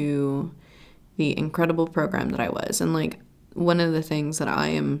into the incredible program that I was. And like, one of the things that I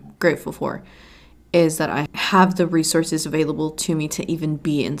am grateful for is that I have the resources available to me to even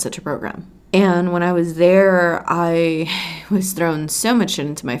be in such a program. And when I was there, I was thrown so much shit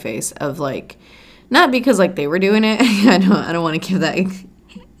into my face of like, not because like they were doing it. I don't want to give that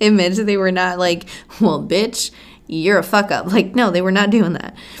image. They were not like, well, bitch, you're a fuck up. Like, no, they were not doing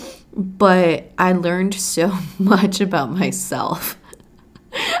that. But I learned so much about myself.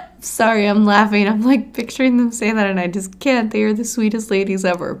 Sorry, I'm laughing. I'm like picturing them say that and I just can't. They are the sweetest ladies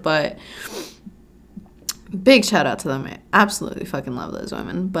ever. But big shout out to them. I absolutely fucking love those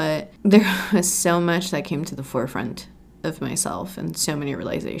women. But there was so much that came to the forefront of myself and so many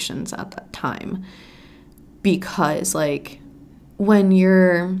realizations at that time. Because like when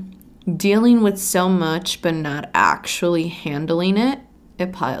you're dealing with so much but not actually handling it,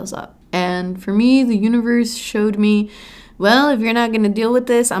 it piles up. And for me, the universe showed me, well, if you're not going to deal with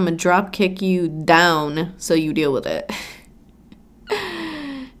this, I'm going to drop kick you down so you deal with it.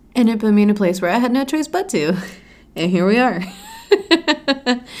 And it put me in a place where I had no choice but to. And here we are.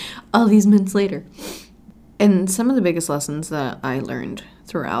 All these months later. And some of the biggest lessons that I learned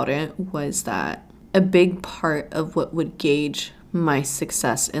throughout it was that a big part of what would gauge my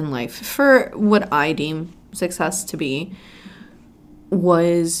success in life, for what I deem success to be,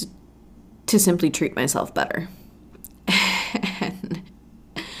 was to simply treat myself better. And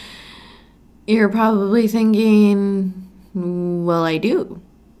you're probably thinking, well, I do.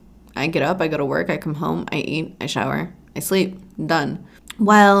 I get up, I go to work, I come home, I eat, I shower, I sleep, done.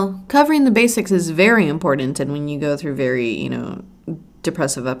 While covering the basics is very important, and when you go through very,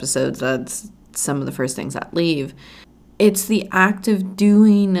 depressive episodes, that's some of the first things that leave. It's the act of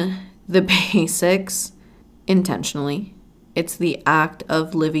doing the basics intentionally. It's the act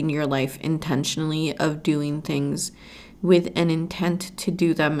of living your life intentionally, of doing things with an intent to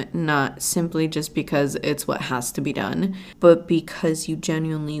do them, not simply just because it's what has to be done, but because you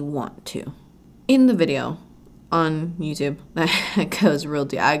genuinely want to. In the video on YouTube,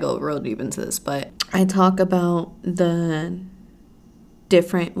 I go real deep into this, but I talk about the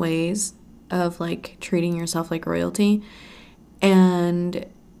different ways of like treating yourself like royalty. And,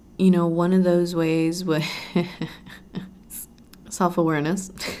 you know, one of those ways was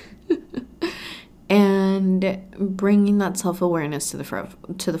self-awareness. And bringing that self-awareness to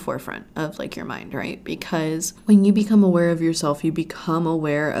the forefront of like your mind, right? Because when you become aware of yourself, you become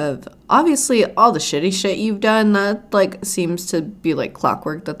aware of obviously all the shitty shit you've done. That like seems to be like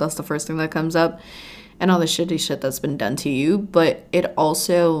clockwork, that's the first thing that comes up, and all the shitty shit that's been done to you. But it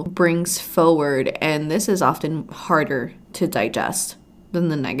also brings forward, and this is often harder to digest than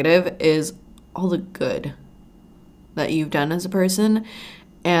the negative, is all the good that you've done as a person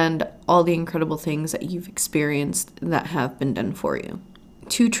and all the incredible things that you've experienced that have been done for you.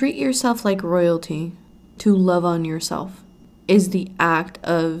 To treat yourself like royalty, to love on yourself, is the act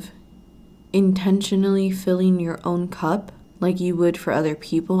of intentionally filling your own cup like you would for other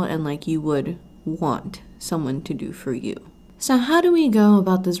people and like you would want someone to do for you. So how do we go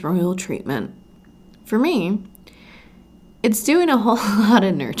about this royal treatment? For me, it's doing a whole lot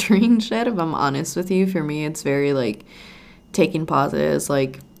of nurturing shit, if I'm honest with you. For me, it's very like taking pauses,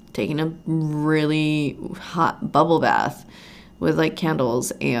 like taking a really hot bubble bath with like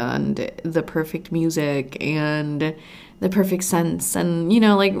candles and the perfect music and the perfect scents, and, you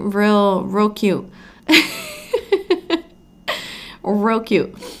know, like real cute. Real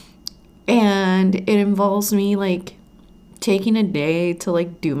cute. And it involves me like taking a day to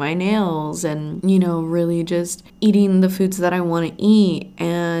like do my nails and, you know, really just eating the foods that I want to eat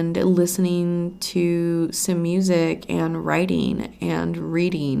and listening to some music and writing and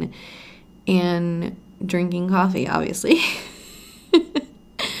reading and drinking coffee, obviously.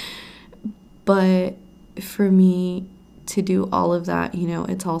 But for me to do all of that, you know,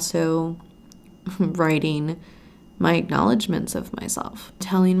 it's also writing my acknowledgments of myself,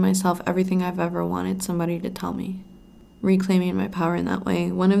 telling myself everything I've ever wanted somebody to tell me, reclaiming my power in that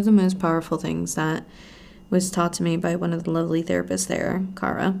way. One of the most powerful things that was taught to me by one of the lovely therapists there,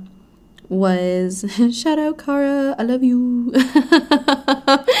 Cara, was shout out Cara, I love you.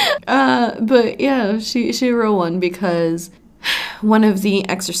 But yeah, she wrote one because one of the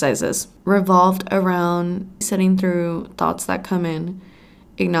exercises revolved around sitting through thoughts that come in,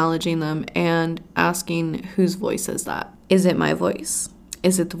 acknowledging them, and asking whose voice is that? Is it my voice?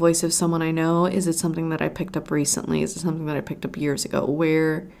 Is it the voice of someone I know? Is it something that I picked up recently? Is it something that I picked up years ago?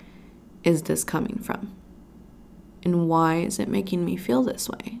 Where is this coming from? And why is it making me feel this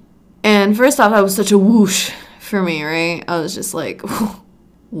way? And first off, that was such a whoosh for me, right? I was just like,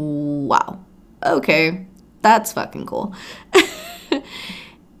 wow, okay, that's fucking cool.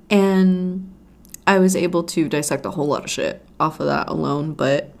 And I was able to dissect a whole lot of shit off of that alone.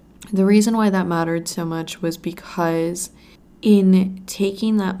 But the reason why that mattered so much was because in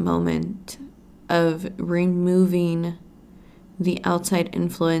taking that moment of removing the outside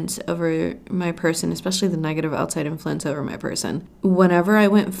influence over my person, especially the negative outside influence over my person, whenever I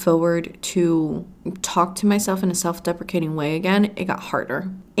went forward to talk to myself in a self-deprecating way again, it got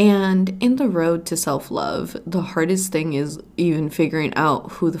harder. And in the road to self-love, the hardest thing is even figuring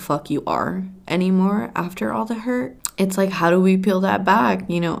out who the fuck you are anymore after all the hurt. It's like, how do we peel that back?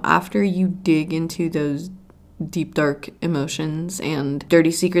 You know, after you dig into those deep, dark emotions and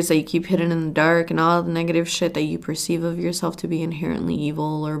dirty secrets that you keep hidden in the dark and all the negative shit that you perceive of yourself to be inherently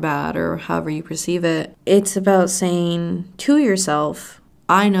evil or bad or however you perceive it, it's about saying to yourself,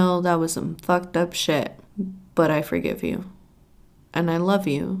 I know that was some fucked up shit, but I forgive you and I love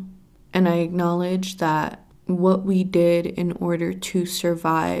you, and I acknowledge that what we did in order to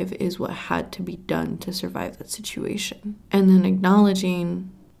survive is what had to be done to survive that situation. And then acknowledging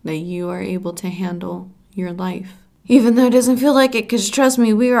that you are able to handle your life, even though it doesn't feel like it, because trust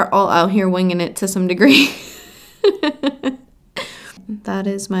me, we are all out here winging it to some degree. That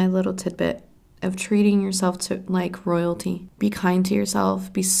is my little tidbit of treating yourself like royalty. Be kind to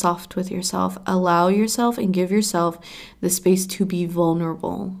yourself, be soft with yourself, allow yourself and give yourself the space to be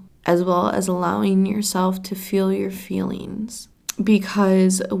vulnerable, as well as allowing yourself to feel your feelings.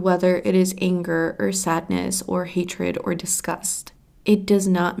 Because whether it is anger or sadness or hatred or disgust, it does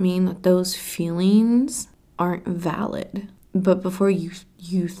not mean that those feelings aren't valid. But before you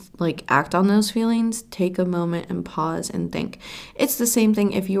like act on those feelings, take a moment and pause and think. It's the same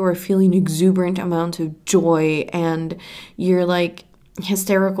thing if you are feeling exuberant amounts of joy and you're like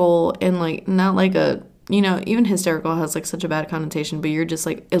hysterical and like not like a, you know, even hysterical has like such a bad connotation, but you're just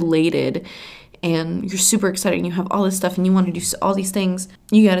like elated and you're super excited and you have all this stuff and you want to do all these things,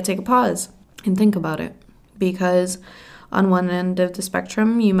 you got to take a pause and think about it. Because on one end of the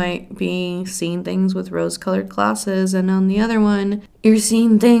spectrum, you might be seeing things with rose-colored glasses, and on the other one, you're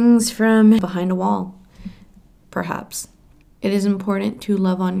seeing things from behind a wall, perhaps. It is important to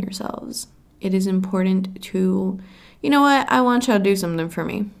love on yourselves. It is important to, you know what, I want y'all to do something for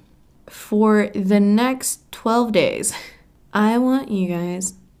me. For the next 12 days, I want you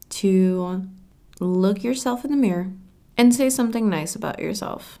guys to look yourself in the mirror and say something nice about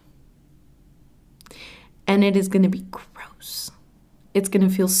yourself. And it is going to be gross. It's going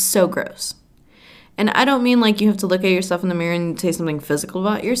to feel so gross. And I don't mean like you have to look at yourself in the mirror and say something physical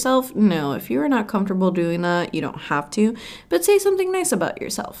about yourself. No, if you are not comfortable doing that, you don't have to. But say something nice about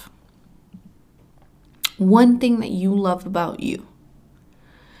yourself. One thing that you love about you.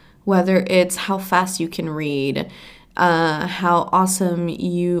 Whether it's how fast you can read, how awesome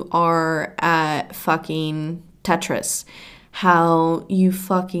you are at fucking Tetris, how you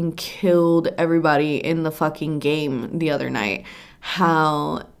fucking killed everybody in the fucking game the other night,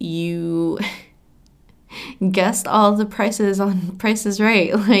 how you guessed all the prices on Price is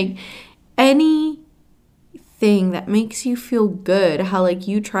Right, like anything that makes you feel good, how like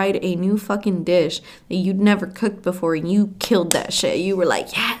you tried a new fucking dish that you'd never cooked before and you killed that shit. You were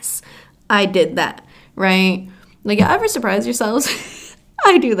like, yes, I did that, right? Like, you ever surprise yourselves?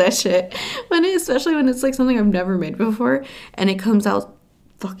 I do that shit. Especially when it's like something I've never made before and it comes out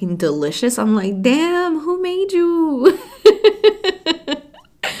fucking delicious. I'm like, damn, who made you?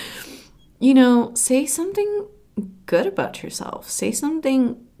 You know, say something good about yourself. Say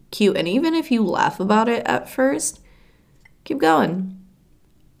something cute. And even if you laugh about it at first, keep going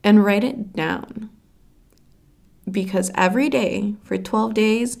and write it down. Because every day for 12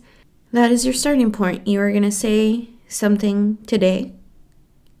 days, that is your starting point. You are going to say something today.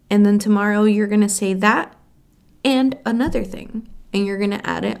 And then tomorrow you're going to say that and another thing. And you're going to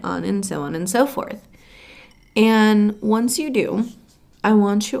add it on and so on and so forth. And once you do, I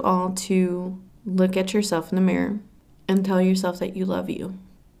want you all to look at yourself in the mirror and tell yourself that you love you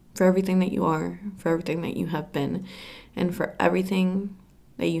for everything that you are, for everything that you have been, and for everything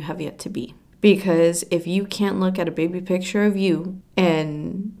that you have yet to be. Because if you can't look at a baby picture of you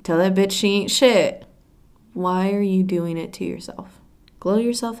and tell that bitch she ain't shit, why are you doing it to yourself? Glow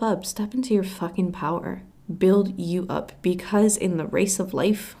yourself up. Step into your fucking power. Build you up. Because in the race of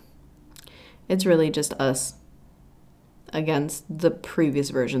life, it's really just us against the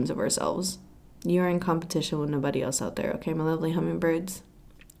previous versions of ourselves. You're in competition with nobody else out there, okay, my lovely hummingbirds?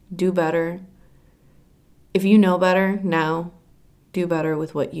 Do better. If you know better now, do better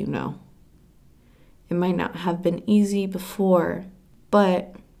with what you know. It might not have been easy before,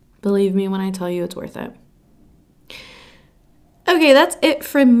 but believe me when I tell you it's worth it. Okay, that's it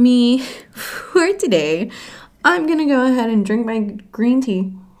from me for today. I'm gonna go ahead and drink my green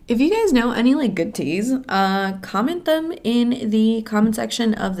tea. If you guys know any like good teas, comment them in the comment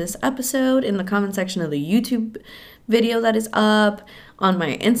section of this episode, in the comment section of the YouTube video that is up, on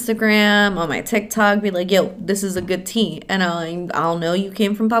my Instagram, on my TikTok. Be like, yo, this is a good tea, and I'll know you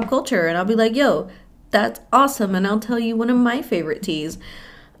came from pop culture, and I'll be like, yo, that's awesome, and I'll tell you one of my favorite teas.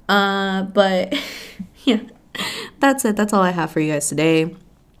 But yeah, that's it. That's all I have for you guys today.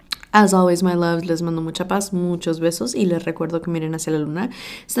 As always, my loves, les mando mucha paz, muchos besos, y les recuerdo que miren hacia la luna,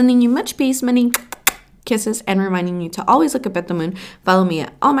 sending you much peace, many kisses, and reminding you to always look up at the moon. Follow me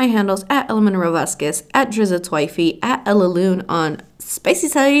at all my handles, at Elemenoro Vasquez, at Drizzit's Wifey, at Ella Loon on Spicy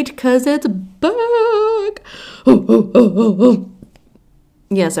Side, cause it's back. Oh, oh, oh, oh, oh.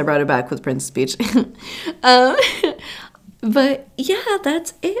 Yes, I brought it back with Prince's speech. But yeah,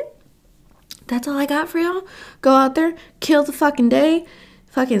 that's it. That's all I got for y'all. Go out there, kill the fucking day.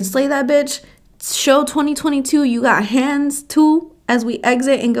 Fucking slay that bitch. Show 2022 you got hands too as we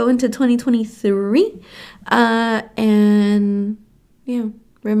exit and go into 2023. And yeah,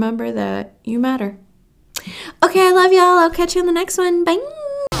 remember that you matter. Okay, I love y'all. I'll catch you in the next one. Bye.